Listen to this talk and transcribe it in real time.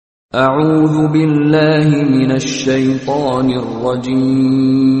أعوذ بالله من الشيطان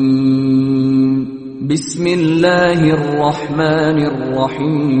الرجيم بسم الله الرحمن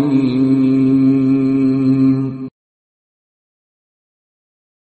الرحيم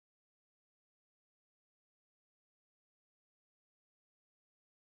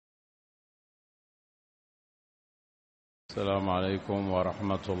السلام عليكم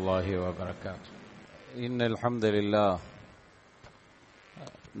ورحمة الله وبركاته. إن الحمد لله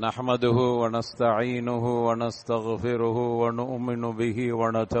نحمده ونستعينه ونستغفره ونؤمن به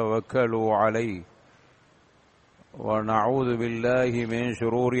ونتوكل عليه ونعوذ بالله من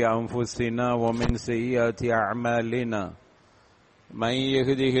شرور أنفسنا ومن سيئات أعمالنا من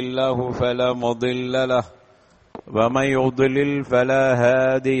يهده الله فلا مضل له ومن يضلل فلا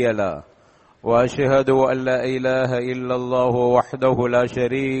هادي له وأشهد أن لا إله إلا الله وحده لا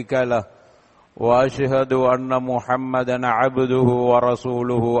شريك له وأشهد أن محمدا عبده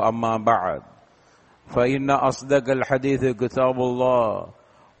ورسوله أما بعد فإن أصدق الحديث كتاب الله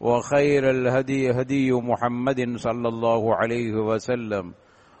وخير الهدي هدي محمد صلى الله عليه وسلم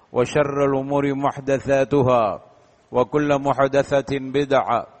وشر الأمور محدثاتها وكل محدثة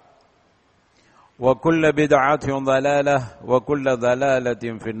بدعة وكل بدعة ضلالة وكل ضلالة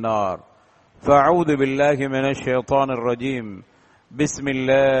في النار. فأعوذ بالله من الشيطان الرجيم. بسم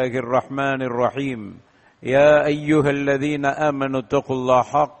الله الرحمن الرحيم. يا أيها الذين آمنوا اتقوا الله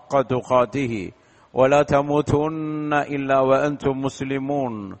حق تقاته ولا تموتن إلا وأنتم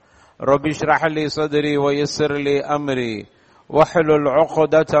مسلمون. رب اشرح لي صدري ويسر لي أمري واحلل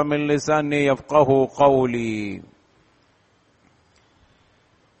عقدة من لساني يفقه قولي.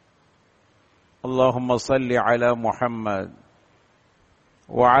 اللهم صل على محمد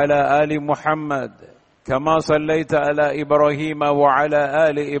وعلى آل محمد كما صليت على إبراهيم وعلى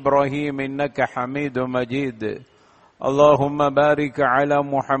آل إبراهيم إنك حميد مجيد. اللهم بارك على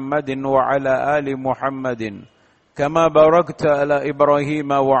محمد وعلى آل محمد كما باركت على إبراهيم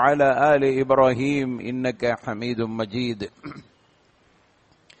وعلى آل إبراهيم إنك حميد مجيد.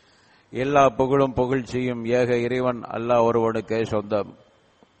 எல்லா புகழும் புகழ்ச்சியும் ஏக இறைவன் அல்லாஹ் ஒருவனுக்கே சொந்தம்.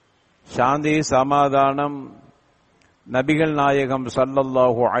 சாந்தி சமாதானம் நபிகள் நாயகம்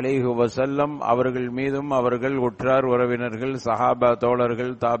ஸல்லல்லாஹு அலைஹி வஸல்லம் அவர்கள் மீதும் அவர்கள் உற்றார் உறவினர்கள் சஹாபா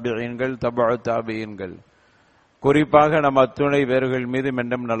தோழர்கள் தாபிஈன்கள் தபஉ தாபிஈன்கள் குறிப்பாக நம் அத்துணை பேர்கள் மீதும்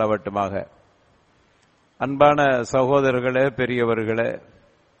என்றும் நிலவட்டுமாக. அன்பான சகோதரர்களே, பெரியவர்களே,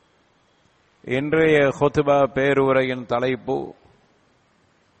 இன்றைய ஹுத்பா பேருரையின் தலைப்பு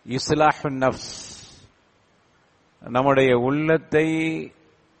இஸ்லாஹுன் நஃப்ஸ், நம்முடைய உள்ளத்தை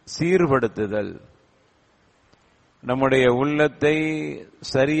சீர்படுத்துதல், நம்முடைய உள்ளத்தை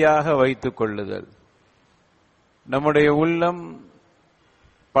சரியாக வைத்துக் கொள்ளுதல். நம்முடைய உள்ளம்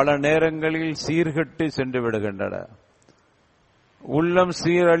பல நேரங்களில் சீர்கெட்டு சென்று விடுகின்றன. உள்ளம்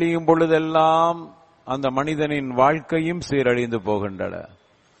சீரழியும் பொழுதெல்லாம் அந்த மனிதனின் வாழ்க்கையும் சீரழிந்து போகின்றன.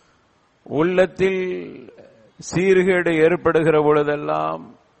 உள்ளத்தில் சீர்கேடு ஏற்படுகிற பொழுதெல்லாம்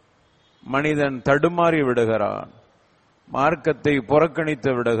மனிதன் தடுமாறி விடுகிறான், மார்க்கத்தை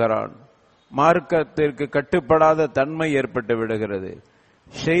புறக்கணித்து விடுகிறான், மார்க்கத்திற்கு கட்டுப்படாத தன்மை ஏற்பட்டு விடுகிறது,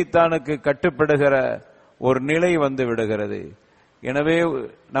 ஷைத்தானுக்கு கட்டுப்படுகிற ஒரு நிலை வந்து விடுகிறது. எனவே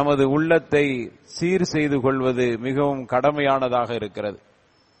நமது உள்ளத்தை சீர் செய்து கொள்வது மிகவும் கடமையானதாக இருக்கிறது.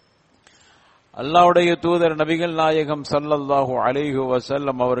 அல்லாஹ்வுடைய தூதர் நபிகள் நாயகம் ஸல்லல்லாஹு அலைஹி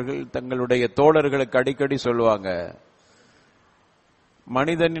வஸல்லம் அவர்கள் தங்களுடைய தோழர்களுக்கு அடிக்கடி சொல்லுவாங்க,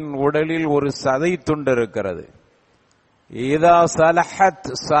 மனிதனின் உடலில் ஒரு சதை துண்டு இருக்கிறது. இதா சலஹத்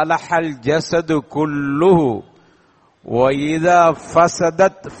சலஹல் ஜஸது குல்லுஹு வ இதா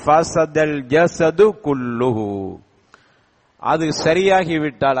ஃபஸதத் ஃபஸதல் ஜஸது குல்லுஹு. அது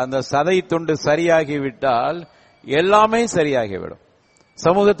சரியாகிவிட்டால், அந்த சதை துண்டு சரியாகிவிட்டால் எல்லாமே சரியாகிவிடும்.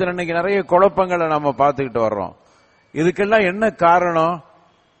 சமூகத்தில் இன்னைக்கு நிறைய குழப்பங்களை நாம பார்த்துக்கிட்டு வர்றோம். இதுக்கெல்லாம் என்ன காரணம்?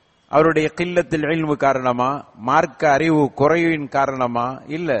 அவருடைய கில்லத்தில் இல்மு காரணமா, மார்க்க அறிவு குறைவின் காரணமா?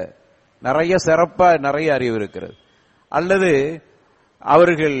 இல்ல, நிறைய சிறப்பா நிறைய அறிவு இருக்கிறது. அல்லது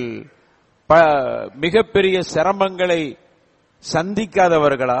அவர்கள் மிகப்பெரிய சிரமங்களை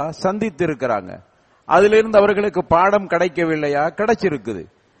சந்திக்காதவர்களா? சந்தித்திருக்கிறாங்க. அதிலிருந்து அவர்களுக்கு பாடம் கிடைக்கவில்லையா? கிடைச்சிருக்குது.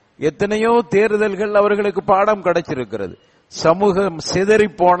 எத்தனையோ தேர்தல்கள் அவர்களுக்கு பாடம் கிடைச்சிருக்கிறது. சமூகம் சிதறி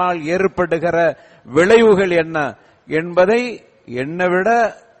போனால் ஏற்படுகிற விளைவுகள் என்ன என்பதை என்னை விட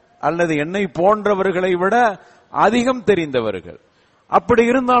அல்லது என்னை போன்றவர்களை விட அதிகம் தெரிந்தவர்கள். அப்படி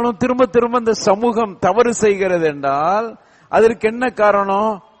இருந்தாலும் திரும்ப திரும்ப இந்த சமூகம் தவறு செய்கிறது என்றால் அதற்கு என்ன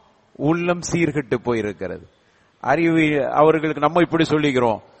காரணம்? உள்ளம் சீர்கெட்டு போயிருக்கிறது. அறிவு அவர்களுக்கு நம்ம இப்படி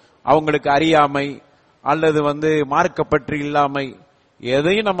சொல்லிக்கிறோம், அவங்களுக்கு அறியாமை அல்லது மார்க்கப்பற்று இல்லாமை,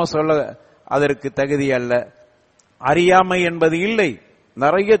 எதையும் நம்ம சொல்ல அதற்கு தகுதி அல்ல. அறியாமை என்பது இல்லை,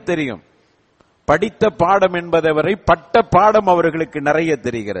 நிறைய தெரியும். படித்த பாடம் என்பதை வரை பட்ட பாடம் அவர்களுக்கு நிறைய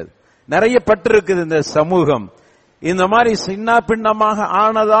தெரிகிறது. நிறைய பட்டிருக்குது இந்த சமூகம். இந்த மாதிரி சின்ன பின்னமாக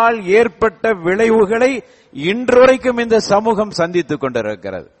ஆனதால் ஏற்பட்ட விளைவுகளை இன்று வரைக்கும் இந்த சமூகம் சந்தித்துக்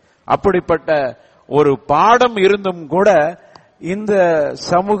கொண்டிருக்கிறது. அப்படிப்பட்ட ஒரு பாடம் இருந்தும் கூட இந்த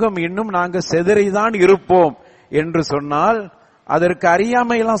சமூகம் இன்னும் நாங்க சிதறிதான் இருப்போம் என்று சொன்னால் அதற்கு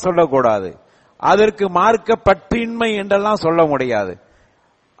அறியாமையெல்லாம் சொல்லக்கூடாது, அதற்கு மார்க்க பற்றின்மை என்றெல்லாம் சொல்ல முடியாது.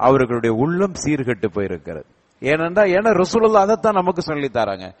 அவர்களுடைய உள்ளம் சீர்கெட்டு போயிருக்கிறது. ஏன்னா ரசூலுல்லாஹ் அதைத்தான் நமக்கு சொல்லி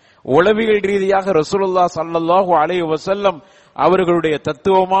தராங்க. உளவியல் ரீதியாக ரசூலுல்லாஹ் ஸல்லல்லாஹு அலைஹி வஸல்லம் அவர்களுடைய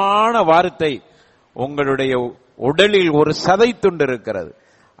தத்துவமான வார்த்தை, உங்களுடைய உடலில் ஒரு சதை துண்டு இருக்கிறது,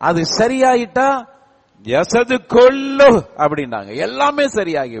 அது சரியாயிட்டா ஜஸது கொல்லு அப்படின்னாங்க, எல்லாமே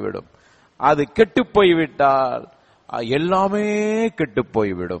சரியாகிவிடும். அது கெட்டு போய்விட்டால் எல்லாமே கெட்டு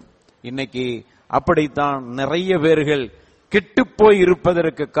போய்விடும். இன்னைக்கு அப்படித்தான் நிறைய பேர்கள் கெட்டு போய்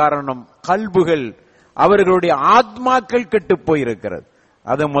இருப்பதற்கு காரணம் கல்புகள், அவர்களுடைய ஆத்மாக்கள் கெட்டு போயிருக்கிறது.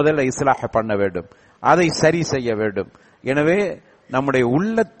 அதை முதல்ல இஸ்லாஹ் பண்ண வேண்டும், அதை சரி செய்ய வேண்டும். எனவே நம்முடைய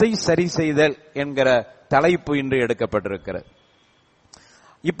உள்ளத்தை சரி செய்தல் என்கிற தலைப்பு இன்று எடுக்கப்பட்டிருக்கிறது.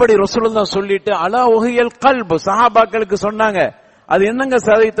 இப்படி ரசூலுல்லாஹ் சொல்லிட்டு அலா உஹியல் கல்பு, சஹாபாக்களுக்கு சொன்னாங்க, அது என்னங்க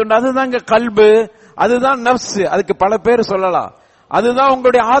சதை துண்டு, அதுதாங்க கல்பு, அதுதான் நஃப்ஸ். அதுக்கு பல பேர் சொல்லலாம். அதுதான்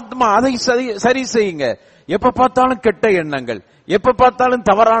உங்களுடைய ஆத்மா, அதை சரி செய்யுங்க. எப்ப பார்த்தாலும் கெட்ட எண்ணங்கள், எப்ப பார்த்தாலும்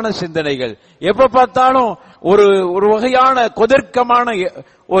தவறான சிந்தனைகள், எப்ப பார்த்தாலும் ஒரு வகையான கொதர்க்கமான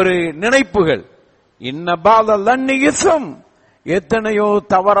ஒரு நினைப்புகள், இன்னபாதம் எத்தனையோ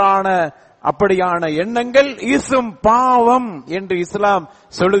தவறான அப்படியான எண்ணங்கள் இசும் பாவம் என்று இஸ்லாம்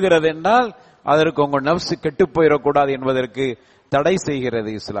சொல்லுகிறது. என்றால் அதற்கு உங்க நஃப்ஸ் கெட்டு போயிடக்கூடாது என்பதற்கு தடை செய்கிறது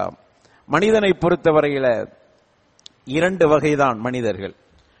இஸ்லாம். மனிதனை பொறுத்தவரையில இரண்டு வகைதான் மனிதர்கள்.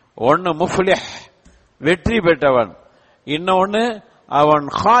 ஒன்னு முஃப்லிஹ், வெற்றி பெற்றவன். இன்னொன்னு அவன்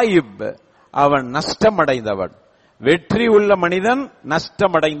ஹாயிப், அவன் நஷ்டமடைந்தவன். வெற்றி உள்ள மனிதன்,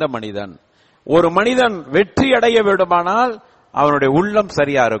 நஷ்டமடைந்த மனிதன். ஒரு மனிதன் வெற்றி அடைய வேண்டுமானால் அவனுடைய உள்ளம்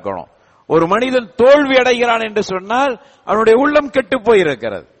சரியா இருக்கணும். ஒரு மனிதன் தோல்வி அடைகிறான் என்று சொன்னால் அவனுடைய உள்ளம் கெட்டு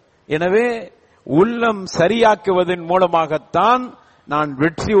போயிருக்கிறது. எனவே உள்ளம் சரியாக்குவதன் மூலமாகத்தான் நான்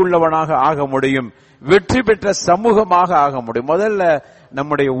வெற்றி உள்ளவனாக ஆக முடியும், வெற்றி பெற்ற சமூகமாக ஆக முடியும். முதல்ல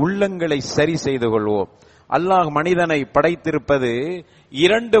நம்முடைய உள்ளங்களை சரி செய்து கொள்வோம். அல்லாஹ் மனிதனை படைத்திருப்பது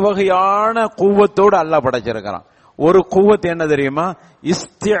இரண்டு வகையான குவத்தோடு அல்லாஹ் படைச்சிருக்கிறான். ஒரு குவத் என்ன தெரியுமா?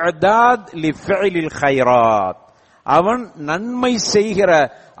 இஸ்திஅதாத் லிஃபிலில் கைராத், அவன் நன்மை செய்கிற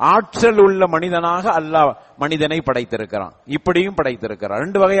ஆற்றல் உள்ள மனிதனாக அல்லாஹ் மனிதனை படைத்திருக்கிறான். இப்படியும் படைத்திருக்கிறான்.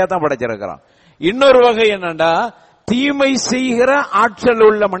 ரெண்டு வகையா தான் படைச்சிருக்கிறான். இன்னொரு வகை என்னன்னா, தீமை செய்கிற ஆற்றல்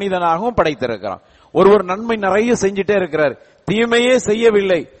உள்ள மனிதனாகவும் படைத்திருக்கிறான். ஒருவர் நன்மை நிறைய செஞ்சுட்டே இருக்கிறார், தீமையே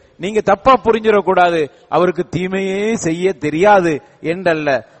செய்யவில்லை, நீங்க தப்பா புரிஞ்சிடக்கூடாது, அவருக்கு தீமையே செய்ய தெரியாது என்றல்ல,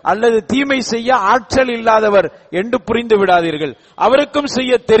 அல்லது தீமை செய்ய ஆற்றல் இல்லாதவர் என்று புரிந்து விடாதீர்கள். அவருக்கும்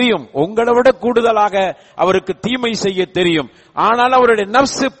செய்ய தெரியும், உங்களை விட கூடுதலாக அவருக்கு தீமை செய்ய தெரியும். ஆனால் அவருடைய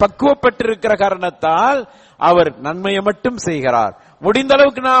நஃப்ஸ் பக்குவப்பட்டிருக்கிற காரணத்தால் அவர் நன்மையை மட்டும் செய்கிறார். முடிந்த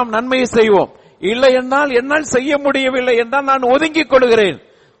அளவுக்கு நாம் நன்மையை செய்வோம். இல்லை என்றால் என்னால் செய்ய முடியவில்லை என்றால் நான் ஒதுங்கிக் கொள்கிறேன்.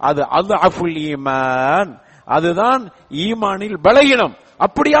 அது அஃபுல் ஈமான், அதுதான் ஈமானில் பலகீனம்.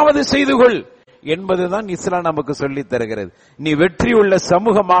 அப்படியாவது செய்து கொள் என்பதுதான் இஸ்லாம் நமக்கு சொல்லித் தருகிறது. நீ வெற்றி உள்ள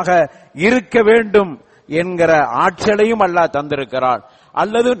சமூகமாக இருக்க வேண்டும் என்கிற ஆற்றலையும் அல்லாஹ் தந்திருக்கிறான்.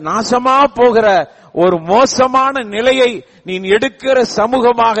 அல்லது நாசமா போகிற ஒரு மோசமான நிலையை நீ எடுக்கிற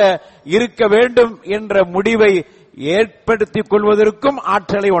சமூகமாக இருக்க வேண்டும் என்ற முடிவை ஏற்படுத்திக் கொள்வதற்கும்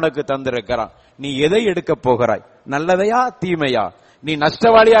ஆற்றலை உனக்கு தந்திருக்கிறான். நீ எதை எடுக்க போகிறாய்? நல்லதையா தீமையா? நீ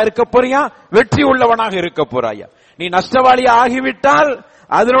நஷ்டவாளியா இருக்க போறியா, வெற்றி உள்ளவனாக இருக்க போறாயா? நீ நஷ்டவாளியா ஆகிவிட்டால்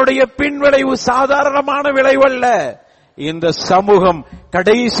அதனுடைய பின்விளைவு சாதாரணமான விளைவு அல்ல. இந்த சமூகம்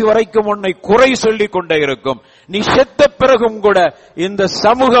கடைசி வரைக்கும் உன்னை குறை சொல்லிக் கொண்டே இருக்கும். நீ செத்த பிறகும் கூட இந்த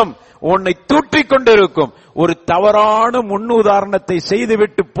சமூகம் உன்னை தூற்றிக் கொண்டிருக்கும். ஒரு தவறான முன்னுதாரணத்தை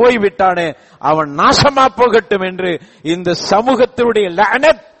செய்துவிட்டு போய்விட்டானே, அவன் நாசமா போகட்டும் என்று இந்த சமூகத்தினுடைய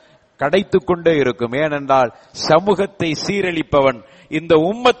லஅனத் கடைத்துக் கொண்டே இருக்கும். ஏனென்றால் சமூகத்தை சீரழிப்பவன், இந்த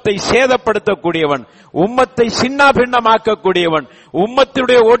உம்மத்தை சேதப்படுத்தக்கூடியவன், உம்மத்தை சின்ன பின்னமாக்கக்கூடியவன்,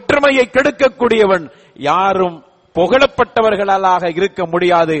 உம்மத்துடைய ஒற்றுமையை கெடுக்கக்கூடியவன் யாரும் புகழப்பட்டவர்களாக இருக்க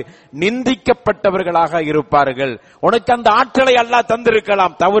முடியாது, நிந்திக்கப்பட்டவர்களாக இருப்பார்கள். உனக்கு அந்த ஆற்றலை அல்லாஹ்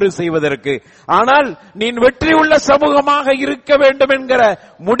தந்திருக்கலாம் தவறு செய்வதற்கு. ஆனால் நீ வெற்றி உள்ள சமூகமாக இருக்க வேண்டும் என்கிற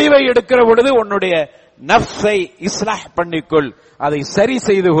முடிவை எடுக்கிற பொழுது உன்னுடைய நஃப்ஸை இஸ்லாஹ் பண்ணிக்கொள், அதை சரி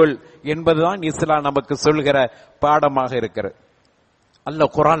செய்து கொள் என்பதுதான் இஸ்லாம் நமக்கு சொல்கிற பாடமாக இருக்கிறது.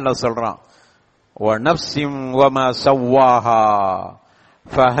 அல்லாஹ் குர்ஆன்ல சொல்றான், வ நஃப்ஸின் வமா ஸவ்வாஹா,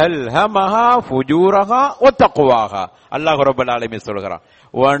 ஃபஹல்ஹமஹா ஃபுஜூரஹா வ தக்வாஹா. அல்லாஹ் ரப்பல் ஆலமீன் சொல்கிறான்,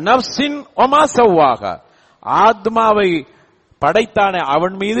 வ நஃப்ஸின் வமா ஸவ்வாஹா. ஆத்மாவை படைத்தானே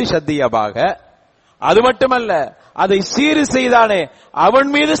அவன் மீது சத்தியமாக, அது மட்டுமல்ல அதை சீர் செய்தானே அவன்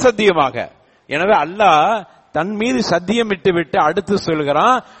மீது சத்தியமாக. எனவே அல்லாஹ் தன் மீது சத்தியம் விட்டு அடுத்து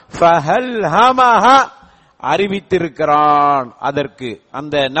சொல்கிறான், ஃபஹல்ஹமஹா, அறிவித்திருக்கிறான். அதற்கு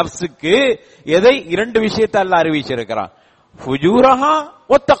அந்த நஃப்ஸுக்கு எதை? இரண்டு விஷயத்தை அல்லாஹ் அறிவிச்சிருக்கிறான். ஃபுஜூரஹா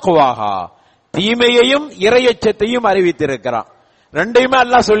வ தக்வாஹா, தீமையையும் இறையச்சத்தையும் அறிவித்திருக்கிறான். ரெண்டையுமே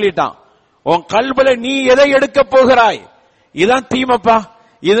அல்லாஹ் சொல்லிட்டான். உன் கல்புல நீ எதை எடுக்க போகிறாய், இதான் தீமைப்பா.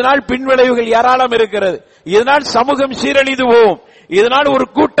 இதனால் பின்விளைவுகள் ஏராளம் இருக்கிறது. இதனால் சமூகம் சீரழிந்து போகும், இதனால் ஒரு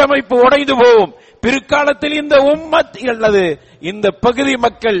கூட்டமைப்பு உடைந்து போகும். பிற்காலத்தில் இந்த உம்மத் அல்லது இந்த பகுதி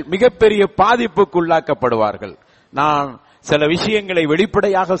மக்கள் மிகப்பெரிய பாதிப்புக்கு உள்ளாக்கப்படுவார்கள். நான் சில விஷயங்களை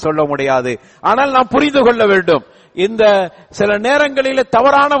வெளிப்படையாக சொல்ல முடியாது, ஆனால் நாம் புரிந்து கொள்ள வேண்டும். இந்த சில நேரங்களில்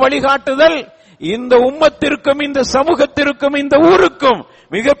தவறான வழிகாட்டுதல் இந்த உம்மத்திற்கும் இந்த சமூகத்திற்கும் இந்த ஊருக்கும்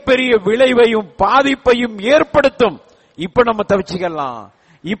மிகப்பெரிய விளைவையும் பாதிப்பையும் ஏற்படுத்தும். இப்ப நம்ம தவிச்சுக்கலாம்,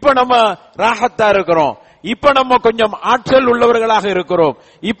 இப்ப நம்ம ராகத்தா இருக்கிறோம், இப்ப நம்ம கொஞ்சம் ஆற்றல் உள்ளவர்களாக இருக்கிறோம்,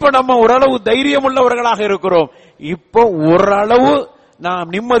 இப்ப நம்ம ஓரளவு தைரியம் உள்ளவர்களாக இருக்கிறோம், இப்போ ஓரளவு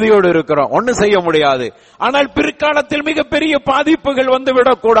நாம் நிம்மதியோடு இருக்கிறோம், ஒன்னும் செய்ய முடியாது. ஆனால் பிற்காலத்தில் மிகப்பெரிய பாதிப்புகள் வந்து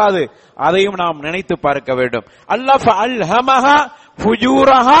விடக்கூடாது, அதையும் நாம் நினைத்து பார்க்க வேண்டும். அல்லாஹ் ஃபஅல்ஹமஹா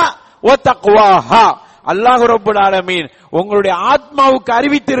ஃபுஜூரஹா வ தக்வாஹா. அல்லாஹ் ரப்பல் ஆலமீன் உங்களுடைய ஆத்மாவுக்கு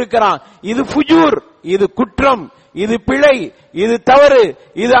அறிவித்திருக்கிறான், இது ஃபுஜூர், இது குற்றம், இது பிழை, இது தவறு,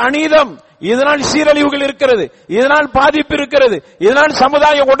 இது அநீதம், இதனால் சீரழிவுகள் இருக்கிறது, இதனால் பாதிப்பு இருக்கிறது, இதனால்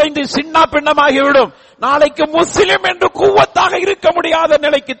சமுதாயம் உடைந்து சின்ன பின்னமாகிவிடும். நாளைக்கு முஸ்லிம் என்று கூவத்தாக இருக்க முடியாத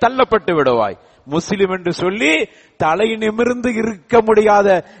நிலைக்கு தள்ளப்பட்டு விடுவாய். முஸ்லிம் என்று சொல்லி தலை நிமிர்ந்து இருக்க முடியாத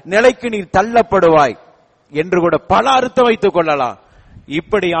நிலைக்கு நீ தள்ளப்படுவாய் என்று கூட பல அர்த்தம் வைத்துக் கொள்ளலாம்.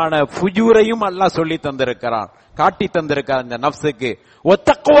 இப்படியான ஃபுஜூரையும் அல்லாஹ் சொல்லி தந்திருக்கிறான், காட்டி தந்திருக்கிறான் இந்த நஃப்ஸுக்கு. ஒ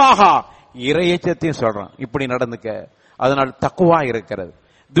தக்வாஹா, இறையச்சத்தையும் சொல்றான், இப்படி நடந்துக்க. அதனால் தக்வா இருக்கிறது.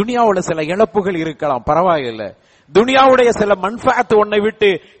 துனியாவுல சில இழப்புகள் இருக்கலாம், பரவாயில்லை. துனியாவுடைய சில மன்ஃபஅத் உன்னை விட்டு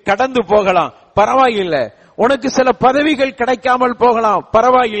கடந்து போகலாம், பரவாயில்லை. உனக்கு சில பதவிகள் கிடைக்காமல் போகலாம்,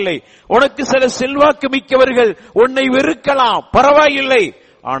 பரவாயில்லை. உனக்கு சில செல்வாக்கு மிக்கவர்கள் உன்னை வெறுக்கலாம், பரவாயில்லை.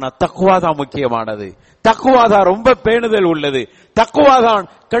 ஆனா தக்வாதான் முக்கியமானது. தக்வாதான் ரொம்ப பேணுதல் உள்ளது. தக்வாதான்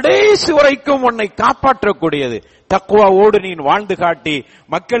கடைசி வரைக்கும் உன்னை காப்பாற்றக்கூடியது. தக்வாவோடு நீ வாழ்ந்து காட்டி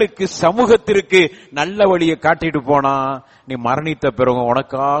மக்களுக்கு சமூகத்திற்கு நல்ல வழியை காட்டிட்டு போனா நீ மரணித்த பிறகு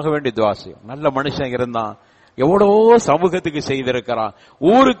உனக்காக வேண்டி துஆ செய்யும். நல்ல மனுஷன் இருந்தான், எவ்வளவோ சமூகத்துக்கு செய்திருக்கிறான்,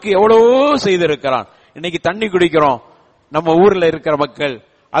 ஊருக்கு எவ்வளவோ செய்திருக்கிறான். இன்னைக்கு தண்ணி குடிக்கிறோம், நம்ம ஊர்ல இருக்கிற மக்கள்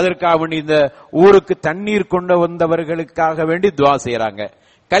அதற்காக வேண்டி இந்த ஊருக்கு தண்ணீர் கொண்டு வந்தவர்களுக்காக வேண்டி துஆ செய்யறாங்க.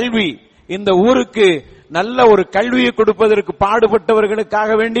 கல்வி, இந்த ஊருக்கு நல்ல ஒரு கல்வியை கொடுப்பதற்கு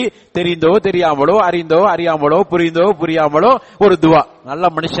பாடுபட்டவர்களுக்காக வேண்டி தெரிந்தோ தெரியாமலோ, அறிந்தோ அறியாமலோ, புரிந்தோ புரியாமலோ ஒரு துஆ. நல்ல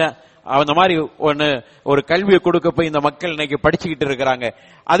மனுஷன், அந்த மாதிரி ஒரு கல்வியை கொடுக்க போய் இந்த மக்கள் இன்னைக்கு படிச்சுக்கிட்டு இருக்கிறாங்க.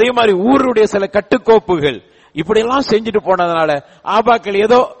 அதே மாதிரி ஊருடைய சில கட்டுக்கோப்புகள் இப்படி எல்லாம் செஞ்சுட்டு போனதுனால ஆபாக்கள்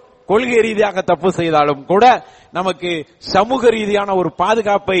ஏதோ கொள்கை ரீதியாக தப்பு செய்தாலும் கூட நமக்கு சமூக ரீதியான ஒரு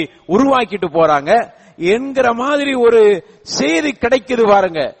பாதுகாப்பை உருவாக்கிட்டு போறாங்க என்கிற மாதிரி ஒரு செய்தி கிடைக்குது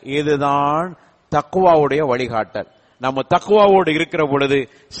பாருங்க. இதுதான் தக்வாவுடைய வழிகாட்டல். நம்ம தக்வாவோடு இருக்கிற பொழுது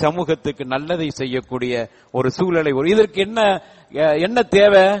சமூகத்துக்கு நல்லதை செய்யக்கூடிய ஒரு சூழலை, இதற்கு என்ன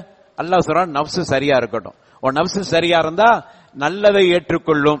தேவை? அல்லாஹ் சொல்றான், நஃப்ஸ் சரியா இருக்கட்டும். உன் நஃப்ஸ் சரியா இருந்தா நல்லதை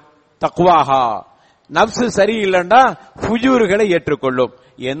ஏற்றுக்கொள்ளும், தக்வாஹா. நஃப்ஸ் சரியில்லைன்னா ஃபுஜூர்களை ஏற்றுக்கொள்ளும்.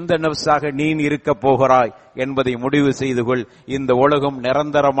 எந்த நஃப்ஸாக நீ இருக்க போகிறாய் என்பதை முடிவு செய்து கொள். இந்த உலகம்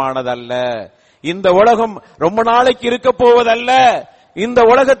நிரந்தரமானதல்ல, இந்த உலகம் ரொம்ப நாளைக்கு இருக்க போவதல்ல. இந்த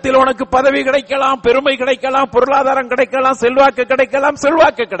உலகத்தில் உனக்கு பதவி கிடைக்கலாம், பெருமை கிடைக்கலாம், பொருளாதாரம் கிடைக்கலாம், செல்வாக்கு கிடைக்கலாம்,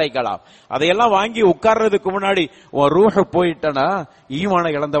 செல்வாக்கு கிடைக்கலாம். அதையெல்லாம் வாங்கி உட்கார்றதுக்கு முன்னாடி உன் ரூஹ் போயிட்டனா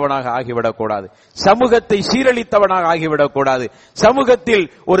ஈமான இழந்தவனாக ஆகிவிடக் கூடாது, சமூகத்தை சீரழித்தவனாக ஆகிவிடக் கூடாது, சமூகத்தில்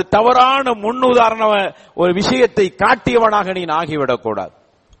ஒரு தவறான முன்னுதாரண ஒரு விஷயத்தை காட்டியவனாக நீ ஆகிவிடக் கூடாது.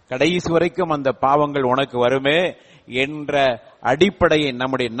 கடைசி வரைக்கும் அந்த பாவங்கள் உனக்கு வருமே என்ற அடிப்படையை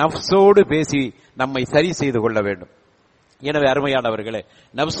நம்முடைய நஃப்ஸோடு பேசி நம்மை சரி செய்து கொள்ள வேண்டும். எனவே அருமையானவர்களே,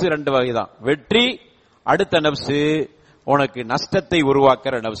 நஃப்ஸ் ரெண்டு வகைதான். வெற்றி, அடுத்த நஃப்ஸ் உனக்கு நஷ்டத்தை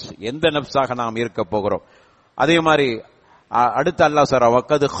உருவாக்குற நஃப்ஸ். எந்த நஃப்ஸாக நாம் இருக்க போகிறோம்? அதே மாதிரி அடுத்த அல்லாஹ் சொல்றான்,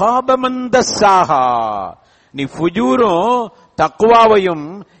 வக்கது காப மன் தஸ்ஸாஹா. நீ ஃபுஜூரும் தக்வாவையும்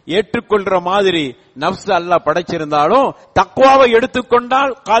ஏற்றுக்கொள்ற மாதிரி நஃப்ஸ் அல்லாஹ் படைச்சிருந்தாலும் தக்வாவை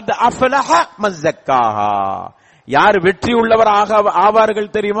எடுத்துக்கொண்டால் கத் அஃலஹ மன் ஸக்காஹா. யார் வெற்றி உள்ளவர்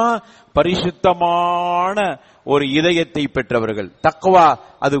ஆவார்கள் தெரியுமா? பரிசுத்தமான ஒரு இதயத்தை பெற்றவர்கள். தக்வா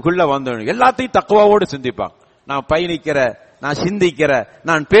அதுக்குள்ள வந்து எல்லாத்தையும் தக்வாவோடு சிந்திப்பாங்க. நான் பயணிக்கிற நான் சிந்திக்கிற,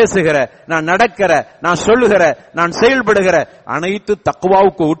 நான் பேசுகிற, நான் நடக்கிற, நான் சொல்லுகிற, நான் செயல்படுகிற அனைத்து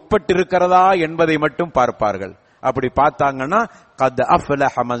தக்வாவுக்கு உட்பட்டிருக்கிறதா என்பதை மட்டும் பார்ப்பார்கள். அப்படி பார்த்தாங்கன்னா கத்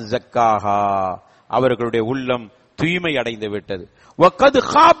அஃப்லஹ மன் ஸக்காஹா, அவர்களுடைய உள்ளம் தூய்மை அடைந்து விட்டது. வகத்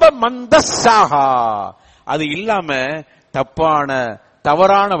காப மன் தஸ்ஸாஹா, அது இல்லாம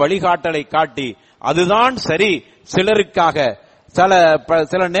தவறான வழிகாட்டலை காட்டி அதுதான் சரி, சிலருக்காக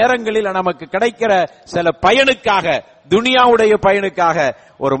சில நேரங்களில் நமக்கு கிடைக்கிற சில பயனுக்காக, துனியாவுடைய பயனுக்காக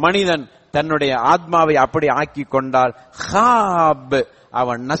ஒரு மனிதன் தன்னுடைய ஆத்மாவை அப்படி ஆக்கி கொண்டால் ஹாப்,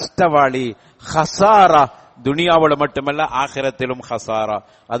 அவன் நஷ்டவாளி, ஹசாரா, துனியாவோட மட்டுமல்ல ஆகிரத்திலும் ஹசாரா.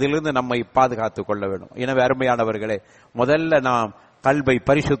 அதிலிருந்து நம்மை பாதுகாத்துக் கொள்ள வேண்டும். எனவே அருமையானவர்களே, முதல்ல நாம் கல்வை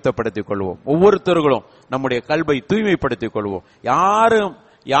பரிசுத்தப்படுத்திக் கொள்வோம். ஒவ்வொருத்தர்களும் நம்முடைய கல்வை தூய்மைப்படுத்திக் கொள்வோம்.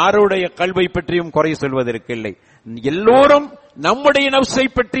 யாருடைய கல்வை பற்றியும் குறை சொல்வதற்கு இல்லை. எல்லோரும் நம்முடைய நப்சை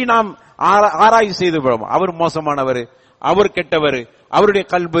பற்றி நாம் ஆராய்ச்சி செய்து விடுவோம். அவர் மோசமானவர், அவர் கெட்டவர், அவருடைய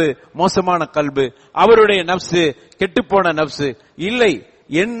கல்பு மோசமான கல்பு, அவருடைய நப்சு கெட்டுப்போன நப்சு. இல்லை,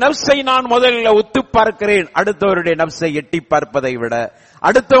 என் நப்சை நான் முதல்ல ஒத்து பார்க்கிறேன். அடுத்தவருடைய நப்சை எட்டி பார்ப்பதை விட,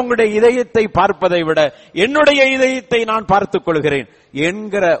 அடுத்தவங்களுடைய இதயத்தை பார்ப்பதை விட என்னுடைய இதயத்தை நான் பார்த்துக் கொள்கிறேன்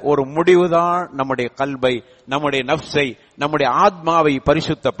என்கிற ஒரு முடிவுதான் நம்முடைய கல்பை, நம்முடைய நப்சை, நம்முடைய ஆத்மாவை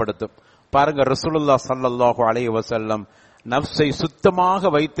பரிசுத்தப்படுத்தும். பாருங்க, ரசூலுல்லாஹ் ஸல்லல்லாஹு அலைஹி வஸல்லம் நப்சை சுத்தமாக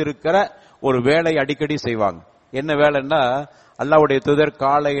வைத்திருக்கிற ஒரு வேலை அடிக்கடி செய்வாங்க. என்ன வேலைன்னா, அல்லாஹ்வுடைய தூதர்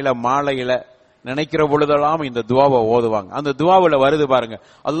காலையில மாலையில நினைக்கிற பொழுதெல்லாம் இந்த துவாவை ஓதுவாங்க. அந்த துவாவுல வருது பாருங்க,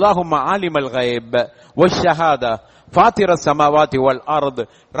 அல்லாஹும்ம ஆலிமல் கைப் வஷ்ஷஹாதா ஃபாத்திர ஸமாவாதி வல் அர்த்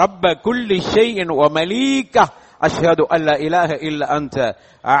ரப்ப குல்லி ஷைஇன் வ மலீகா அஷ்ஹது அல்லா இலாஹ இல்ல அன்த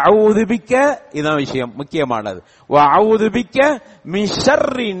அஊது பிக்க. இதான் விஷயம் முக்கியமானது. வ அஊது பிக்க மின்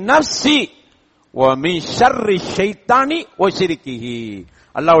ஷர்ரி நஃப்ஸி வ மின் ஷர்ரி ஷைத்தானி வ ஷிர்கிஹி.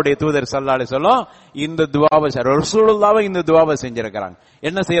 அல்லாஹ்வுடைய தூதர் ஸல்லல்லாஹு அலைஹி வஸல்லம் இந்த துவாவை ரசூலுல்லாஹ் இந்த துவாவை செஞ்சிருக்காங்க.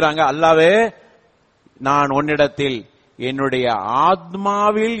 என்ன செய்யறாங்க? அல்லாஹ்வே, நான் உன்னிடத்தில் என்னுடைய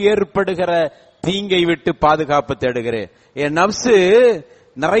ஆத்மாவில் ஏற்படுகிற தீங்கை விட்டு பாதுகாப்பு தேடுகிறேன். என் நப்சு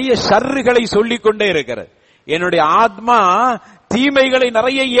நிறைய ஷர்றுகளை சொல்லிக் கொண்டே இருக்கிறது. என்னுடைய ஆத்மா தீமைகளை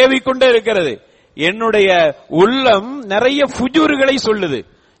நிறைய ஏவிக்கொண்டே இருக்கிறது. என்னுடைய உள்ளம் நிறைய ஃபுஜூர்களை சொல்லுது,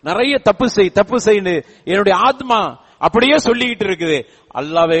 நிறைய தப்பு செய்யு என்னுடைய ஆத்மா அப்படியே சொல்லிக்கிட்டு இருக்குது.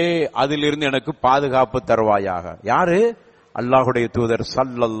 அல்லாஹ்வே, அதிலிருந்து எனக்கு பாதுகாப்பு தருவாயாக. யாரு? அல்லாஹ்வுடைய தூதர்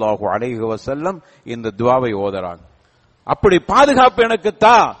ஸல்லல்லாஹு அலைஹி வஸல்லம் இந்த துஆவை ஓதுறாங்க. அப்படி பாதுகாப்பு எனக்கு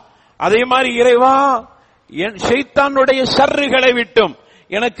தா. அதே மாதிரி இறைவா, என் ஷைத்தானுடைய ஷர்றுகளை விட்டும்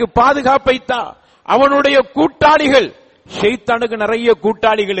எனக்கு பாதுகாப்பை தா. அவனுடைய கூட்டாளிகள், ஷைத்தானுக்கு நிறைய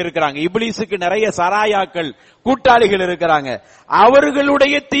கூட்டாளிகள் இருக்கிறாங்க, இப்லீஸுக்கு நிறைய சராயாக்கள் கூட்டாளிகள் இருக்கிறாங்க.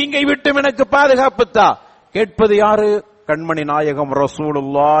 அவர்களுடைய தீங்கை விட்டும் எனக்கு பாதுகாப்பு தா. கேட்பது யாரு? கண்மணி நாயகம்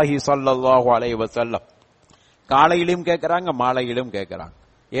ரசூலுல்லாஹி ஸல்லல்லாஹு அலைஹி வஸல்லம். காலையிலும் கேட்கிறாங்க, மாலையிலும் கேட்கிறாங்க.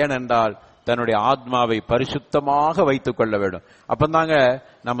 ஏனென்றால் தன்னுடைய ஆத்மாவை பரிசுத்தமாக வைத்துக் கொள்ள வேண்டும். அப்பந்தாங்க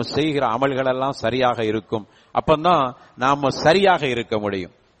நம்ம செய்கிற அமல்கள் எல்லாம் சரியாக இருக்கும். அப்பந்தான் நாம சரியாக இருக்க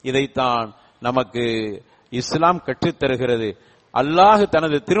முடியும். இதைத்தான் நமக்கு இஸ்லாம் கற்றுத் தருகிறது. அல்லாஹ்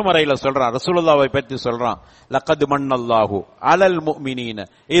தனது திருமறையில சொல்றான், ரசூலுல்லாஹ்வை பற்றி சொல்றான், லக்கத் மன்னல்லாஹு அலல் முஃமினீன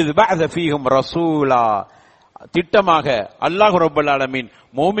இஸ் பஅஸ ஃபீஹும் ரசூலா. திட்டமாக அல்லாஹ் ரப்பல் ஆலமீன்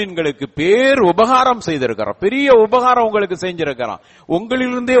மோமின்களுக்கு பேர் உபகாரம் செய்திருக்கிறான், பெரிய உபகாரம் உங்களுக்கு செஞ்சிருக்கிறான்.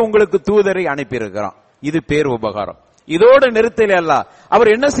 உங்களிலிருந்தே உங்களுக்கு தூதரை அனுப்பியிருக்கிறான். இது பேர் உபகாரம். இதோடு நிறுத்தல அல்ல,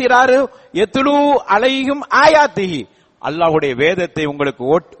 அவர் என்ன செய்யறாரு? யத்லு அலைஹிம் ஆயாத்திஹி, அல்லாஹ்வுடைய வேதத்தை உங்களுக்கு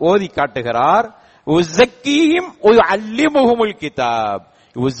ஓதி காட்டுகிறார். உஸக்கீஹிம் வயுஅல்லிமுஹுமுல் கிதாப்.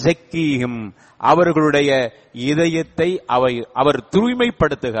 உஸக்கீஹிம், அவர்களுடைய இதயத்தை அவர்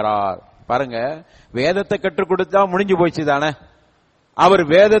தூய்மைப்படுத்துகிறார். பாருங்க, வேதத்தை கற்றுக் கொடுத்தா முடிஞ்சு போச்சு தானே. அவர்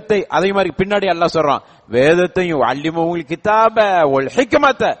வேதத்தை, அதே மாதிரி பின்னாடி அல்லாஹ் சொல்றான், வேதத்தையும் அல்லிமுல் கிதாப வல்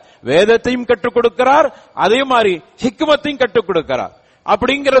ஹிக்மத, வேதத்தையும் கற்றுக் கொடுக்கிறார், அதே மாதிரி ஹிக்மத்தையும் கற்றுக் கொடுக்கிறார்.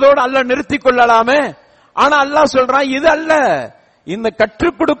 அப்படிங்கறதோடு அல்லாஹ் நிறுத்தி கொள்ளலாமே. ஆனா அல்லாஹ் சொல்றான், இது அல்ல, இந்த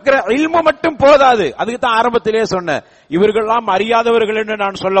கற்றுக் கொடுக்கிற இல்மு மட்டும் போதாது. அதுக்கு தான் ஆரம்பத்திலே சொன்ன, இவர்களெல்லாம் அறியாதவர்கள் என்று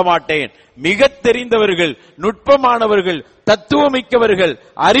நான் சொல்ல மாட்டேன். மிக தெரிந்தவர்கள், நுட்பமானவர்கள், தத்துவமிக்கவர்கள்,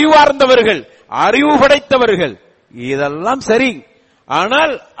 அறிவார்ந்தவர்கள், அறிவு படைத்தவர்கள். இதெல்லாம் சரி.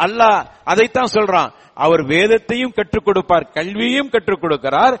 ஆனால் அல்லாஹ் அதைத்தான் சொல்றான், அவர் வேதத்தையும் கற்றுக் கொடுப்பார், கல்வியும் கற்றுக்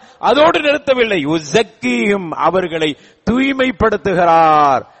கொடுக்கிறார். அதோடு நிறுத்தவில்லை, உஸக்கீஹிம், அவர்களை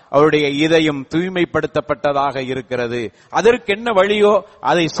தூய்மைப்படுத்துகிறார். அவருடைய இதயம் தூய்மைப்படுத்தப்பட்டதாக இருக்கிறது. அதற்கு என்ன வழியோ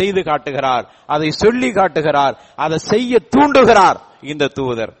அதை செய்து காட்டுகிறார், அதை சொல்லி காட்டுகிறார், அதை செய்ய தூண்டுகிறார் இந்த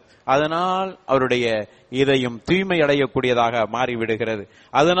தூதர். அதனால் அவருடைய இதயம் தூய்மை அடையக்கூடியதாக மாறிவிடுகிறது.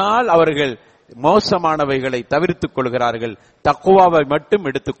 அதனால் அவர்கள் மோசமானவைகளை தவிர்த்துக் கொள்கிறார்கள், தக்வாவை மட்டும்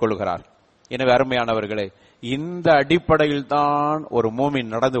எடுத்துக் கொள்கிறார். எனவே அருமையானவர்களே, இந்த அடிப்படையில் தான் ஒரு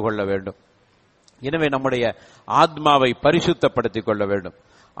மூமின் நடந்து கொள்ள வேண்டும். எனவே நம்முடைய ஆத்மாவை பரிசுத்தப்படுத்திக் கொள்ள வேண்டும்.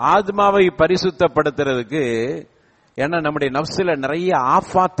 ஆத்மாவை பரிசுத்தப்படுத்துறதுக்கு ஏன்னா நம்முடைய நப்சுல நிறைய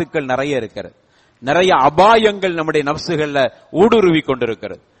ஆஃபாத்துக்கள் நிறைய இருக்கிறது, நிறைய அபாயங்கள் நம்முடைய நப்சுகள்ல ஊடுருவி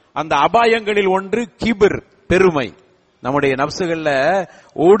கொண்டிருக்கிறது. அந்த அபாயங்களில் ஒன்று கிபிர், பெருமை. நம்முடைய நப்சுகள்ல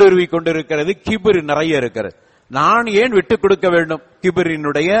ஊடுருவி கொண்டிருக்கிறது கிபிர் நிறைய இருக்கிறது. நான் ஏன் விட்டுக் கொடுக்க வேண்டும்?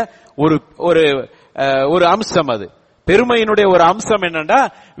 கிபிரினுடைய ஒரு அம்சம் அது. பெருமையினுடைய ஒரு அம்சம் என்னன்னா,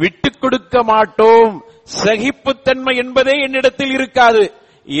 விட்டுக் கொடுக்க மாட்டோம், சகிப்புத்தன்மை என்பதே என்னிடத்தில் இருக்காது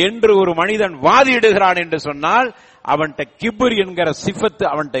என்று ஒரு மனிதன் வாதிடுகிறான் என்று சொன்னால் அவன்கிட்ட கிபிர் என்கிற சிஃபத்து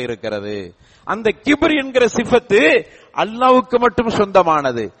அவன்கிட்ட இருக்கிறது. அந்த கிபிர் என்கிற சிஃபத்து அல்லாஹ்வுக்கு மட்டும்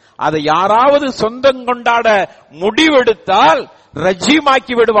சொந்தமானது. அதை யாராவது சொந்தம் கொண்டாட முடிவெடுத்தால்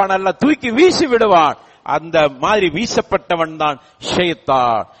ரஜீமாக்கி விடுவான், அல்ல தூக்கி வீசி விடுவான். அந்த மாதிரி வீசப்பட்டவன் தான்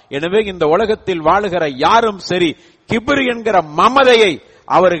ஷைத்தான். எனவே இந்த உலகத்தில் வாழுகிற யாரும் சரி, கிபிர் என்கிற மமதையை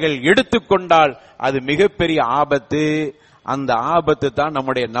அவர்கள் எடுத்துக்கொண்டால் அது மிகப்பெரிய ஆபத்து. அந்த ஆபத்து தான்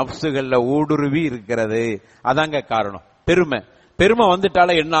நம்முடைய நப்சுகள்ல ஊடுருவி இருக்கிறது. அதாங்க காரணம். பெருமை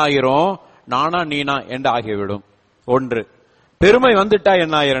வந்துட்டால என்ன ஆகிரும்? நானா நீனா என்று ஆகிவிடும். ஒன்று. பெருமை வந்துட்டா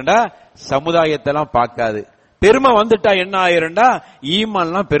என்ன ஆயிருண்டா, சமுதாயத்தெல்லாம் பார்க்காது. பெருமை வந்துட்டா என்ன ஆயிருண்டா,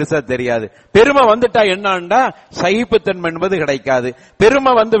 ஈமான்லாம் பெருசா தெரியாது. பெருமை வந்துட்டா என்னண்டா, சகிப்புத்தன்மை என்பது கிடைக்காது.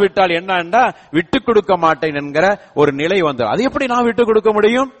 பெருமை வந்து விட்டால் என்னண்டா, விட்டு கொடுக்க மாட்டேன் என்கிற ஒரு நிலை வந்து. அது எப்படி நான் விட்டு கொடுக்க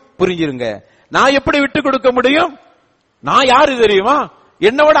முடியும்? புரிஞ்சிருங்க. நான் எப்படி விட்டு கொடுக்க முடியும்? நான் யாரு தெரியுமா?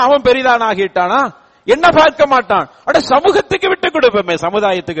 என்னோட அவன் பெரிதான் ஆகிட்டானா? என்ன பார்க்க மாட்டான். அட சமூகத்துக்கு விட்டு கொடுப்போமே,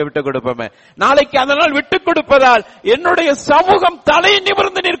 சமுதாயத்துக்கு விட்டு கொடுப்போமே. நாளைக்கு அதனால் விட்டு கொடுப்பதால் என்னுடைய சமூகம் தலை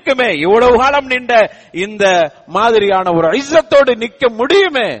நிமிர்ந்து நிற்குமே. இவ்வளவு காலம் நின்ற இந்த மாதிரியான ஒரு இஸ்ஸத்தோடு நிற்க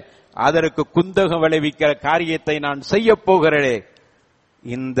முடியுமே. அதற்கு குந்தகம் விளைவிக்கிற காரியத்தை நான் செய்ய போகிறேனே.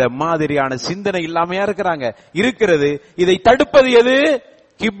 இந்த மாதிரியான சிந்தனை இல்லாமையா இருக்கிறது. இதை தடுப்பது எது?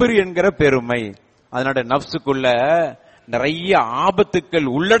 கிப்ர் என்கிற பெருமை. அதனால நப்சுக்குள்ள நிறைய ஆபத்துக்கள்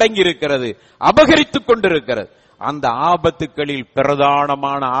உள்ளடங்கி இருக்கிறது, அபகரித்துக் கொண்டிருக்கிறது. அந்த ஆபத்துக்களில்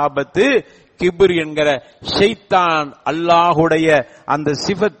பிரதானமான ஆபத்து கிப்ர் என்கிற ஷைத்தான் அல்லாஹுடைய அந்த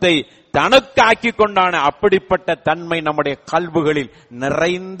சிஃபத்தை தனக்கு ஆக்கி கொண்டான அப்படிப்பட்ட தன்மை நம்முடைய கல்புகளில்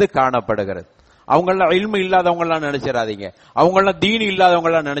நிறைந்து காணப்படுகிறது. அவங்கெல்லாம் இல்மு இல்லாதவங்க எல்லாம் நினைச்சிடாதீங்க, அவங்கெல்லாம் தீனி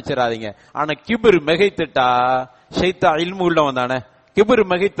இல்லாதவங்க எல்லாம் நினைச்சிடாதீங்க. ஆனா கிப்ர் மிகைத்துட்டா, ஷைத்தான் இல்மு உள்ளவன் தானே. கிப்ர்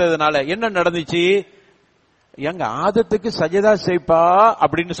மிகைத்ததுனால என்ன நடந்துச்சு? எங்க ஆதத்துக்கு சஜதா செய்ப்பா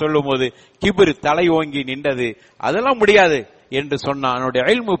அப்படின்னு சொல்லும் போது கிப்ர் தலை ஓங்கி நின்றது. அதெல்லாம் முடியாது என்று சொன்ன அவனுடைய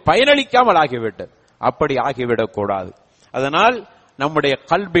இல்மு பயனளிக்காமல் ஆகிவிட்டது. அப்படி ஆகிவிடக் கூடாது. அதனால் நம்முடைய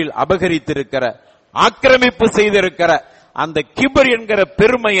கல்பில் அபகரித்திருக்கிற, ஆக்கிரமிப்பு செய்திருக்கிற அந்த கிப்ர் என்கிற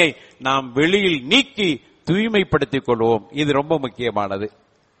பெருமையை நாம் வெளியில் நீக்கி தூய்மைப்படுத்திக் கொள்வோம். இது ரொம்ப முக்கியமானது.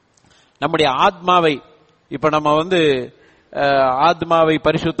 நம்முடைய ஆத்மாவை இப்ப நம்ம ஆத்மாவை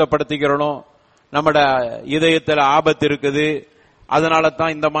பரிசுத்தப்படுத்திக்கிறோம். நம்மட இதயத்தில் ஆபத்து இருக்குது, அதனால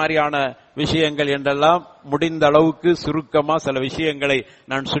தான் இந்த மாதிரியான விஷயங்கள் என்றெல்லாம் முடிந்த அளவுக்கு சுருக்கமா சில விஷயங்களை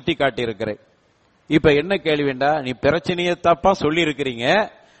நான் சுட்டி காட்டி இருக்கிறேன். இப்ப என்ன கேள்விண்டா, நீ பிரச்சனையை தப்பா சொல்லி இருக்கிறீங்க,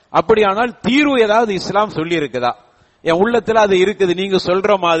 அப்படியானால் தீர்வு ஏதாவது இஸ்லாம் சொல்லி இருக்குதா? என் உள்ளத்துல அது இருக்குது, நீங்க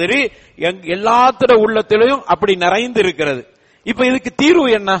சொல்ற மாதிரி எல்லாத்தோட உள்ளத்திலையும் அப்படி நிறைந்து இருக்கிறது. இப்ப இதுக்கு தீர்வு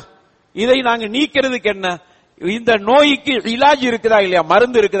என்ன? இதை நாங்க நீக்கிறதுக்கு என்ன? இந்த நோய்க்கு இலாஜ் இருக்குதா இல்லையா?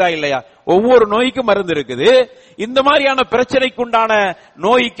 மருந்து இருக்குதா இல்லையா? ஒவ்வொரு நோய்க்கும் மருந்து இருக்குது. இந்த மாதிரியான பிரச்சனைக்கு உண்டான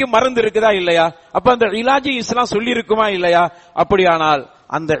நோய்க்கு மருந்து இருக்குதா இல்லையா? அப்ப அந்த இலாஜ் இஸ்லாம் சொல்லி இருக்குமா இல்லையா? அப்படியானால்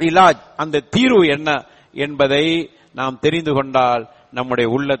அந்த இலாஜ், அந்த தீர்வு என்ன என்பதை நாம் தெரிந்து கொண்டால் நம்முடைய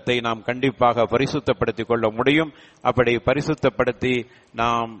உள்ளத்தை நாம் கண்டிப்பாக பரிசுத்தப்படுத்திக் கொள்ள முடியும். அப்படி பரிசுத்தப்படுத்தி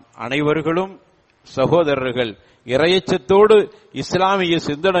நாம் அனைவர்களும் சகோதரர்கள் இறையச்சத்தோடு இஸ்லாமிய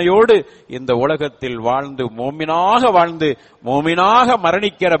சிந்தனையோடு இந்த உலகத்தில் வாழ்ந்து மோமினாக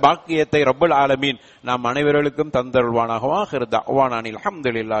மரணிக்கிற பாக்கியத்தை ரப்பல் ஆலமீன் நாம் அனைவர்களுக்கும் தந்தருள்வானாக. ஆகிர் தஅவானா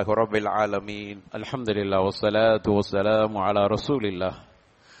அல்ஹம்துலில்லாஹி ரப்பில் ஆலமீன். அல்ஹம்துலில்லாஹ் வஸ்ஸலாத்து வஸ்ஸலாமு அலா ரசூலில்லாஹ்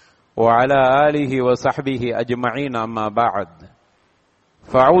வ அலா ஆலிஹி வ ஸஹ்பிஹி அஜ்மஈன். அம்மா பஅத்.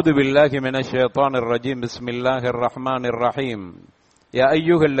 ஃபஅஊது பில்லாஹி மினஷ் ஷைத்தானிர் ரஜீம். பிஸ்மில்லாஹிர் ரஹ்மானிர் ரஹீம். يا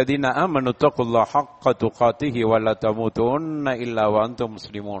أيها الذين آمنوا اتقوا الله حق تقاته ولا تموتن إلا وأنتم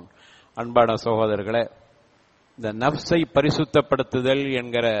مسلمون. அன்பான சகோதரர்களே, இந்த நஃப்ஸை பரிசுத்தப்படுத்துதல்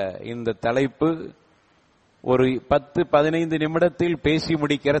என்கிற இந்த தலைப்பு ஒரு 10-15 நிமிடத்தில் பேசி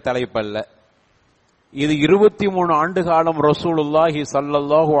முடிக்கிற தலைப்பல்ல. இது 23 ஆண்டு காலம் ரசூலுல்லாஹி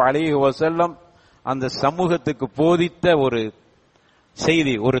ஸல்லல்லாஹு அலைஹி வஸல்லம் அந்த சமூகத்துக்கு போதித்த ஒரு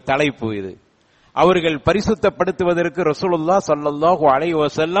செய்தி, ஒரு தலைப்பு. இது அவர்கள் பரிசுத்தப்படுத்துவதற்கு ரசூலுல்லாஹ் ஸல்லல்லாஹு அலைஹி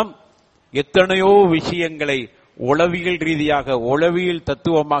வஸல்லம் எத்தனையோ விஷயங்களை உளவியல் ரீதியாக, உளவியல்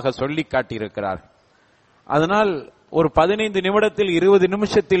தத்துவமாக சொல்லி காட்டியிருக்கிறார். அதனால் ஒரு 15 நிமிடத்தில் 20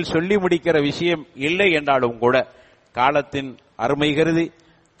 நிமிஷத்தில் சொல்லி முடிக்கிற விஷயம் இல்லை என்றாலும் கூட காலத்தின் அருமை கருதி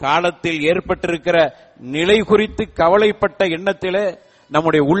காலத்தில் ஏற்பட்டிருக்கிற நிலை குறித்து கவலைப்பட்ட எண்ணத்திலே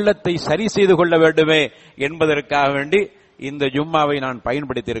நம்முடைய உள்ளத்தை சரி செய்து கொள்ள வேண்டுமே என்பதற்காக வேண்டி இந்த ஜும்மாவை நான்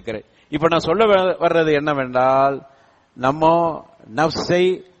பயன்படுத்தி இருக்கிறேன். இப்ப நான் சொல்ல வர்றது என்னவென்றால், நம்ம நஃப்ஸை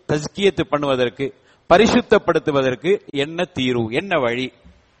தஸ்கியத்து பண்ணுவதற்கு, பரிசுத்தப்படுத்துவதற்கு என்ன தீர்வு, என்ன வழி?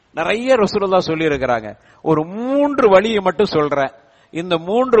 நிறைய ரசூலுல்லாஹ் சொல்லி இருக்கிறாங்க. ஒரு 3 வழியை மட்டும் சொல்றேன். இந்த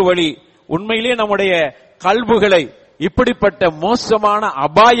 3 வழி உண்மையிலேயே நம்முடைய கல்புகளை இப்படிப்பட்ட மோசமான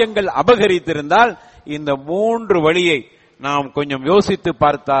அபாயங்கள் அபகரித்திருந்தால் இந்த 3 வழியை நாம் கொஞ்சம் யோசித்து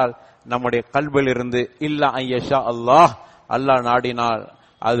பார்த்தால் நம்முடைய கல்பில் இருந்து இல்லா ஐயஷா அல்லாஹ், அல்லாஹ் நாடினால்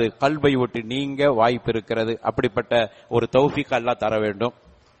அது கல்பை விட்டு நீங்க வாய்ப்பு இருக்கிறது. அப்படிப்பட்ட ஒரு தௌஃபீக் அல்லாஹ் தர வேண்டும்.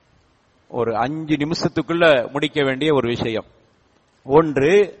 ஒரு 5 நிமிஷத்துக்குள்ள முடிக்க வேண்டிய ஒரு விஷயம்.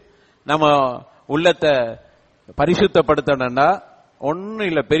 ஒன்று, நம்ம உள்ளத்தை பரிசுத்தப்படுத்தணும்னா ஒன்னும்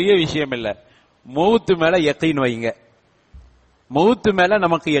இல்ல, பெரிய விஷயம் இல்ல, மௌத்து மேல யக்கீன் வைங்க. மௌத்து மேல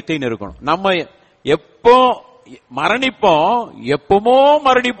நமக்கு யக்கீன் இருக்கணும். நம்ம எப்போ மரணிப்போம், எப்பமோ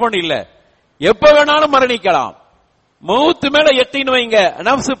மரணிப்போம் இல்ல, எப்ப வேணாலும் மரணிக்கலாம். மௌத்து மேல யக்கீன் வைங்க,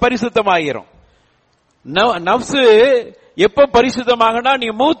 நஃப்ஸ் பரிசுத்தமாகிரும். நஃப்ஸ் எப்ப பரிசுத்தமாகனா, நீ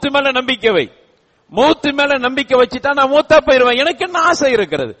மௌத்து மேல நம்பிக்கை வை. மௌத்து மேல நம்பிக்கை வச்சுட்டா நான் மூத்தா போயிருவேன், எனக்கு என்ன ஆசை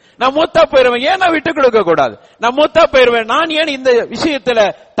இருக்கிறது, நான் மூத்தா போயிருவேன், ஏன் நான் விட்டு கொடுக்க கூடாது, நான் மூத்தா போயிருவேன், நான் ஏன் இந்த விஷயத்துல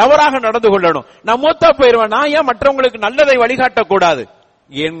தவறாக நடந்து கொள்ளணும், நான் மூத்தா போயிருவேன், நான் ஏன் மற்றவங்களுக்கு நல்லதை வழிகாட்டக்கூடாது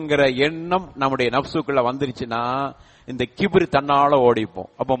என்கிற எண்ணம் நம்முடைய நஃப்ஸுக்குள்ள வந்துருச்சுன்னா இந்த கிப்ரு தன்னால ஓடிப்போம்.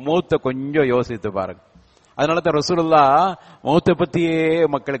 அப்ப மௌத்த கொஞ்சம் யோசித்து பாருங்க. அதனாலதான் ரசூலுல்லாஹ் மௌத்தை பத்தியே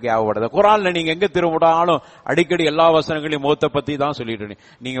மக்களுக்கு ஞாபகப்படுது. குர்ஆன்ல நீங்க எங்க திரும்பினாலும் அடிக்கடி எல்லா வசனங்களையும் மௌத்தை பத்தி தான் சொல்லிட்டு,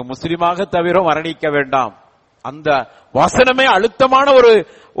 நீங்க முஸ்லிமாக தவிர மரணிக்க வேண்டாம். அந்த வசனமே அழுத்தமான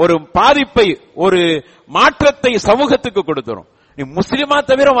ஒரு பாதிப்பை, ஒரு மாற்றத்தை சமூகத்துக்கு கொடுத்துரும். நீ முஸ்லிமா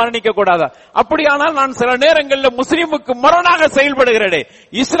தவிர மரணிக்க கூடாதா? அப்படியானால் நான் சில நேரங்களில் முஸ்லிமுக்கு முரணாக செயல்படுகிறேன்,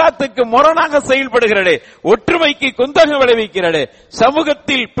 இஸ்லாத்துக்கு முரணாக செயல்படுகிறேன், ஒற்றுமைக்கு குந்தகம் விளைவிக்கிறேன்,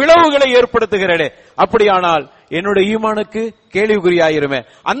 சமூகத்தில் பிளவுகளை ஏற்படுத்துகிறேன், அப்படியானால் என்னுடைய ஈமானுக்கு கேள்விக்குறியாயிருமே.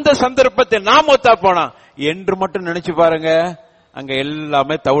 அந்த சந்தர்ப்பத்தை நாம் ஒத்தா போனா என்று மட்டும் நினைச்சு பாருங்க, அங்க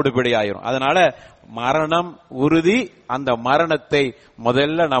எல்லாமே தவிடுபடி ஆயிரும். அதனால மரணம் உறுதி. அந்த மரணத்தை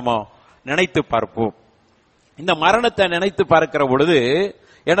முதல்ல நாம நினைத்து பார்ப்போம். இந்த மரணத்தை நினைத்து பார்க்கிற பொழுது,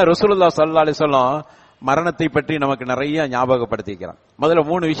 ஏன்னா ரசூலுல்லாஹ் ஸல்லல்லாஹு அலைஹி வஸல்லம் மரணத்தை பற்றி நமக்கு நிறைய ஞாபகப்படுத்திக்கிறான். முதல்ல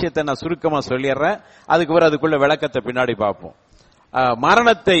 3 விஷயத்தை நான் சுருக்கமா சொல்லிடுறேன், அதுக்கு பிறகு அதுக்குள்ள விளக்கத்தை பின்னாடி பார்ப்போம்.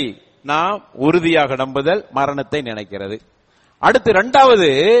 மரணத்தை நாம் உறுதியாக நம்புதல், மரணத்தை நினைக்கிறது. அடுத்து 2வது,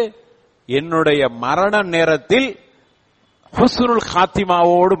 என்னுடைய மரண நேரத்தில் ஹுஸ்னுல்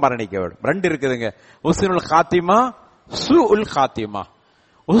காத்திமாவோடு மரணிக்க வேண்டும். 2 இருக்குதுங்க, ஹுஸ்னுல் காத்திமா, சூஉல் காத்திமா.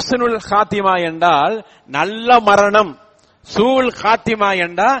 ஹுஸ்னுல் காத்திமா என்றால் நல்ல மரணம், சூல் காத்திமா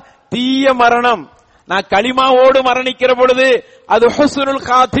என்றால் தீய மரணம். நான் களிமாவோடு மரணிக்கிற பொழுது அது ஹுஸ்னுல்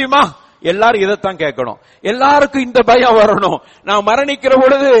காத்திமா. எல்லாரும் இதைத்தான் கேட்கணும், எல்லாருக்கும் இந்த பயம் வரணும். நான் மரணிக்கிற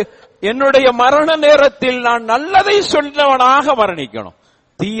பொழுது என்னுடைய மரண நேரத்தில் நான் நல்லதை சொன்னவனாக மரணிக்கணும்.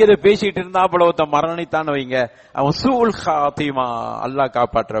 தீயதை பேசிட்டு இருந்தா அவ்வளவு மரணித்தான் வைங்க, அவன் சூல் காத்திமா, அல்லாஹ்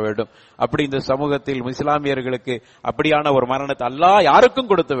காப்பாற்ற வேண்டும். அப்படி இந்த சமூகத்தில் இஸ்லாமியர்களுக்கு அப்படியான ஒரு மரணத்தை அல்லாஹ் யாருக்கும்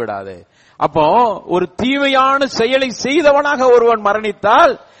கொடுத்து விடாது. அப்போ ஒரு தீமையான செயலை செய்தவனாக ஒருவன்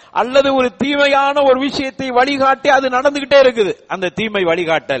மரணித்தால், அல்லது ஒரு தீமையான ஒரு விஷயத்தை வழிகாட்டி அது நடந்துகிட்டே இருக்குது, அந்த தீமை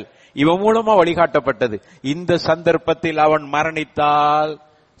வழிகாட்டல் இவன் மூலமா வழிகாட்டப்பட்டது, இந்த சந்தர்ப்பத்தில் அவன் மரணித்தால்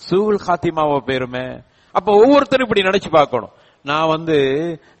சூல் காத்திமாவ பேருமே. அப்ப ஒவ்வொருத்தரும் இப்படி நினைச்சு பார்க்கணும், நான்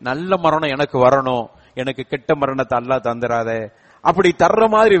நல்ல மரணம் எனக்கு வரணும், எனக்கு கெட்ட மரணத்தை அல்லாஹ் தந்துராதே, அப்படி தர்ற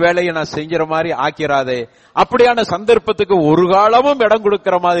மாதிரி வேலையை நான் செஞ்சுற மாதிரி ஆக்கிறாதே, அப்படியான சந்தர்ப்பத்துக்கு ஒரு காலமும் இடம்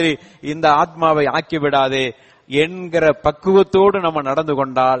கொடுக்கிற மாதிரி இந்த ஆத்மாவை ஆக்கி விடாதே என்கிற பக்குவத்தோடு நம்ம நடந்து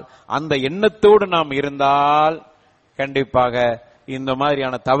கொண்டால், அந்த எண்ணத்தோடு நாம் இருந்தால் கண்டிப்பாக இந்த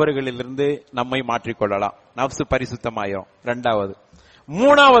மாதிரியான தவறுகளில் இருந்து நம்மை மாற்றிக்கொள்ளலாம், நஃப்ஸ் பரிசுத்தமாயிரும். 2வது.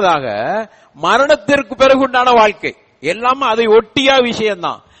 3வதாக, மரணத்திற்கு பிறகு உண்டான வாழ்க்கை எல்லாமே அதை ஒட்டியா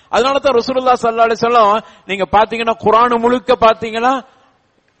விஷயம்தான். அதனாலதான் ரசூலுல்லாஹ் ஸல்லல்லாஹு அலைஹி வஸல்லம் நீங்க பாத்தீங்கன்னா குர்ஆன் முழுக்க பாத்தீங்கன்னா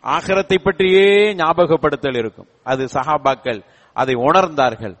ஆகிரத்தை பற்றியே ஞாபகப்படுத்தல் இருக்கும். அது சஹாபாக்கள் அதை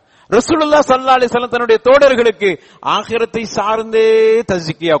உணர்ந்தார்கள். ரசூலுல்லாஹ் ஸல்லல்லாஹு அலைஹி வஸல்லம் தன்னுடைய தோழர்களுக்கு ஆகிரத்தை சார்ந்தே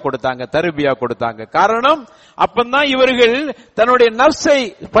தஸ்கியா கொடுத்தாங்க, தர்பியா கொடுத்தாங்க. காரணம், அப்பந்தான் இவர்கள் தன்னுடைய நஃப்ஸை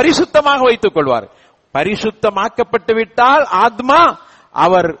பரிசுத்தமாக வைத்துக் கொள்வார். பரிசுத்தமாக்கப்பட்டு விட்டால் ஆத்மா,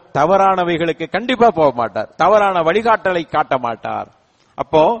 அவர் தவறானவைகளுக்கு கண்டிப்பா போக மாட்டார், தவறான வழிகாட்டலை காட்ட மாட்டார்.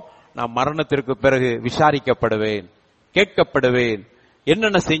 அப்போ நான் மரணத்திற்கு பிறகு விசாரிக்கப்படுவேன், கேட்கப்படுவேன்,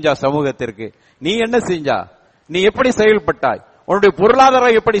 என்னென்ன செஞ்சா சமூகத்திற்கு, நீ என்ன செஞ்சா, நீ எப்படி செயல்பட்டாய், உன்னுடைய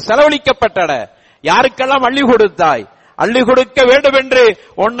பொருளாதாரம் எப்படி செலவழிக்கப்பட்டன, யாருக்கெல்லாம் அள்ளி கொடுத்தாய்? அள்ளி கொடுக்க வேண்டும் என்று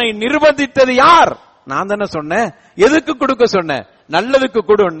உன்னை நிர்பந்தித்தது யார்? நான் தானே சொன்னேன். எதுக்கு கொடுக்க சொன்னேன்? நல்லதுக்கு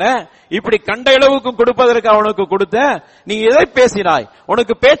கொடுன்ன. இப்படி கண்ட அளவுக்கு கொடுப்பதற்கு அவனுக்கு கொடுத்த. நீ எதை பேசினாய்?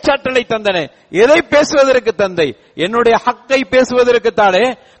 உனக்கு பேச்சாற்றலை தந்தனே, எதை பேசுவதற்கு தந்தை? என்னுடைய ஹக்கை பேசுவதற்கு தானே.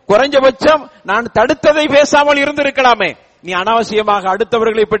 குறைஞ்சபட்சம் நான் தடுத்ததை பேசாமல் இருந்திருக்கலாமே. நீ அனாவசியமாக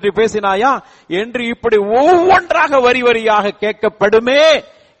அடுத்தவர்களை பற்றி பேசினாயா என்று இப்படி ஒவ்வொன்றாக வரி வரியாக கேட்கப்படுமே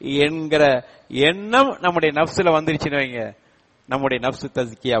என்கிற எண்ணம் நம்முடைய நஃப்ஸ்ல வந்துருச்சுன்னு வைங்க, நம்முடைய நஃப்ஸ்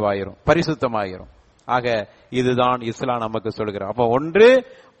தஸ்கியாவாயிரும், பரிசுத்தமாயிரும். ஆக இதுதான் இஸ்லாம் நமக்கு சொல்கிறார். அப்ப ஒன்று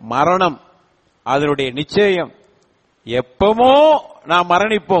மரணம், அதனுடைய நிச்சயம். எப்பமோ நாம்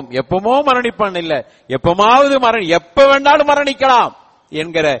மரணிப்போம், எப்பமோ மரணிப்பான் இல்ல, எப்பமாவது எப்ப வேண்டாலும் மரணிக்கலாம்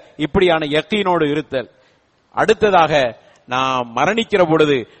என்கிற இப்படியான யக்கீனோடு இருத்தல். அடுத்ததாக நாம் மரணிக்கிற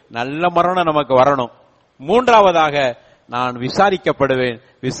பொழுது நல்ல மரணம் நமக்கு வரணும். மூன்றாவதாக நான் விசாரிக்கப்படுவேன்.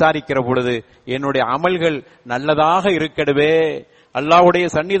 விசாரிக்கிற பொழுது என்னுடைய அமல்கள் நல்லதாக இருக்கடுவே. அல்லாஹ்வுடைய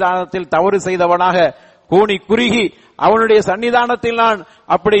சன்னிதானத்தில் தவறு செய்தவனாக கூனி குறுகி அவனுடைய சன்னிதானத்தில் நான்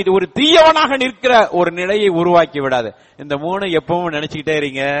அப்படி ஒரு தீயவனாக நிற்கிற ஒரு நிலையை உருவாக்கி விடாது. இந்த மூணு எப்பவும் நினைச்சுக்கிட்டே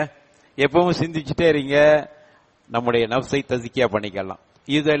இருங்க, எப்பவும் சிந்திச்சுட்டே இருங்க. நம்முடைய நஃப்ஸை தஸ்கியா பண்ணிக்கலாம்.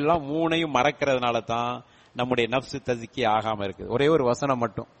 இதெல்லாம் மூணையும் மறக்கிறதுனால தான் நம்முடைய நஃப்ஸ் தஸ்கியா ஆகாம இருக்குது. ஒரே ஒரு வசனம்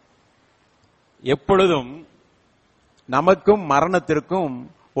மட்டும். எப்பொழுதும் நமக்கும் மரணத்திற்கும்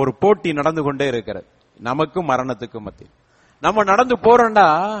ஒரு போட்டி நடந்து கொண்டே இருக்கிறது. நமக்கும் மரணத்துக்கும் மத்தியில் நம்ம நடந்து போறோம்டா,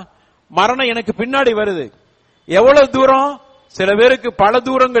 மரணம் எனக்கு பின்னாடி வருது. எவ்வளவு தூரம்? சில பேருக்கு பல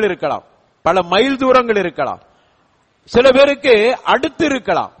தூரங்கள் இருக்கலாம், பல மைல் தூரங்கள் இருக்கலாம், சில பேருக்கு அடுத்து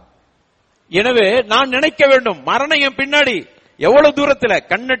இருக்கலாம். எனவே நான் நினைக்க வேண்டும், மரணம் என் பின்னாடி எவ்வளவு தூரத்துல,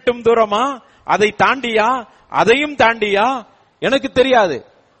 கண்ணெட்டும் தூரமா, அதை தாண்டியா, அதையும் தாண்டியா எனக்கு தெரியாது.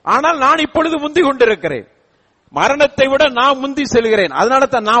 ஆனால் நான் இப்பொழுது முந்தி கொண்டிருக்கிறேன். மரணத்தை விட நான் முந்தி செல்கிறேன். அதனால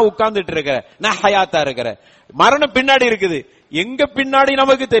தான் நான் உட்கார்ந்துட்டு இருக்கிறேன், நான் ஹயாத்தா இருக்கிறேன். மரணம் பின்னாடி இருக்குது, எங்க பின்னாடி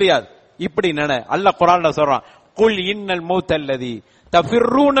நமக்கு தெரியாது. இப்படி நினை. அல்லாஹ் குர்ஆன்ல சொல்றான், குல் இன்னல் மௌத்தல்லதி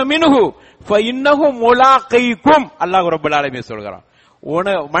தஃபிர்ரூன மின்ஹு ஃபஇன்னஹு முலாகீக்கும். அல்லாஹ் ரப்பல் ஆலமீன் சொல்றான்,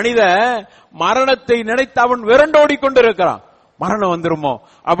 மனித மரணத்தை நினைத்து அவன் விரண்டோடி கொண்டிருக்கிறான். மரணம் வந்துருமோ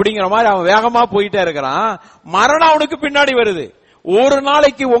அப்படிங்கிற மாதிரி அவன் வேகமா போயிட்டே இருக்கிறான். மரணம் அவனுக்கு பின்னாடி வருது. ஒரு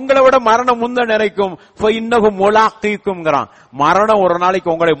நாளைக்கு உங்களை விட மரணம் முந்த நினைக்கும். மரணம் ஒரு நாளைக்கு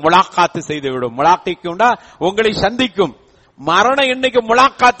உங்களை முலாக்காத்து செய்து விடும். முலாக்கிக்கும்னா உங்களை சந்திக்கும். மரணம் என்னைக்கு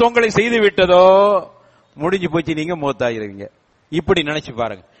முலாக்காத்து உங்களை செய்து விட்டதோ முடிஞ்சு போச்சு, நீங்க மூத்தாயிருவீங்க. இப்படி நினைச்சு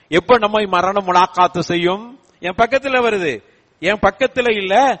பாருங்க. எப்ப நம்ம மரணம் முலாக்காத்து செய்யும்? என் பக்கத்துல வருது, என் பக்கத்துல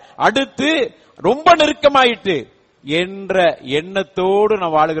இல்ல, அடுத்து ரொம்ப நெருக்கமாயிட்டு என்ற எண்ணத்தோடு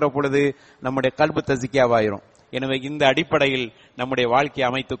நாம் வாழுகிற பொழுது நம்முடைய கல்பு தஸ்கியாவாயிரும். எனவே இந்த அடிப்படையில் நம்முடைய வாழ்க்கையை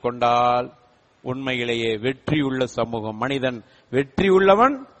அமைத்துக் கொண்டால் உண்மையிலேயே வெற்றியுள்ள சமூகம். மனிதன் வெற்றி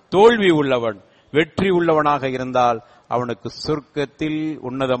உள்ளவன், தோல்வி உள்ளவன். வெற்றி உள்ளவனாக இருந்தால் அவனுக்கு சொர்க்கத்தில்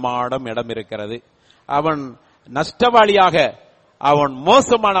உன்னதமான இடம் இருக்கிறது. அவன் நஷ்டவாளியாக, அவன்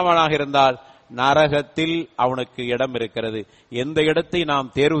மோசமானவனாக இருந்தால் நரகத்தில் அவனுக்கு இடம் இருக்கிறது. எந்த இடத்தை நாம்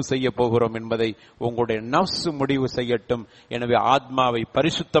தேர்வு செய்ய போகிறோம் என்பதை உங்களுடைய நஃப்ஸ் முடிவு செய்யட்டும். எனவே ஆத்மாவை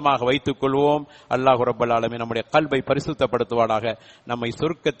பரிசுத்தமாக வைத்துக் கொள்வோம். அல்லாஹ் ரப்பல் ஆலமீன் நம்முடைய கல்பை பரிசுத்தப்படுத்துவானாக, நம்மை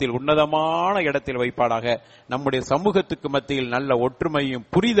சொர்க்கத்தில் உன்னதமான இடத்தில் வைப்பானாக. நம்முடைய சமூகத்துக்கு மத்தியில் நல்ல ஒற்றுமையும்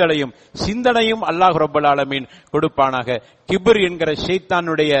புரிதலையும் சிந்தனையும் அல்லாஹ் ரப்பல் ஆலமீன் கொடுப்பானாக. கிப்ர் என்கிற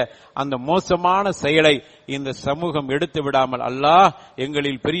ஷைத்தானுடைய அந்த மோசமான செயலை இந்த சமூகம் எடுத்து விடாமல் அல்லாஹ்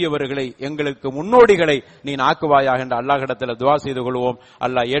எங்களில் பெரியவர்களை, எங்களுக்கு முன்னோடிகளை நீ ஆக்குவாயாக என்று அல்லாஹ்விடத்தில் துஆ செய்து கொள்வோம்.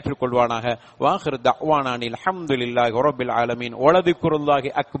 அல்லாஹ் ஏற்றுக்கொள்வானாக. வாஹிர் தஅவானா அல்ஹம்துலில்லாஹி ரப்பில் ஆலமீன்.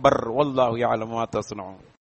 வலதிக்ருல்லாஹி அக்பர் வல்லாஹு யஅலமு மா தஸ்னஊன்.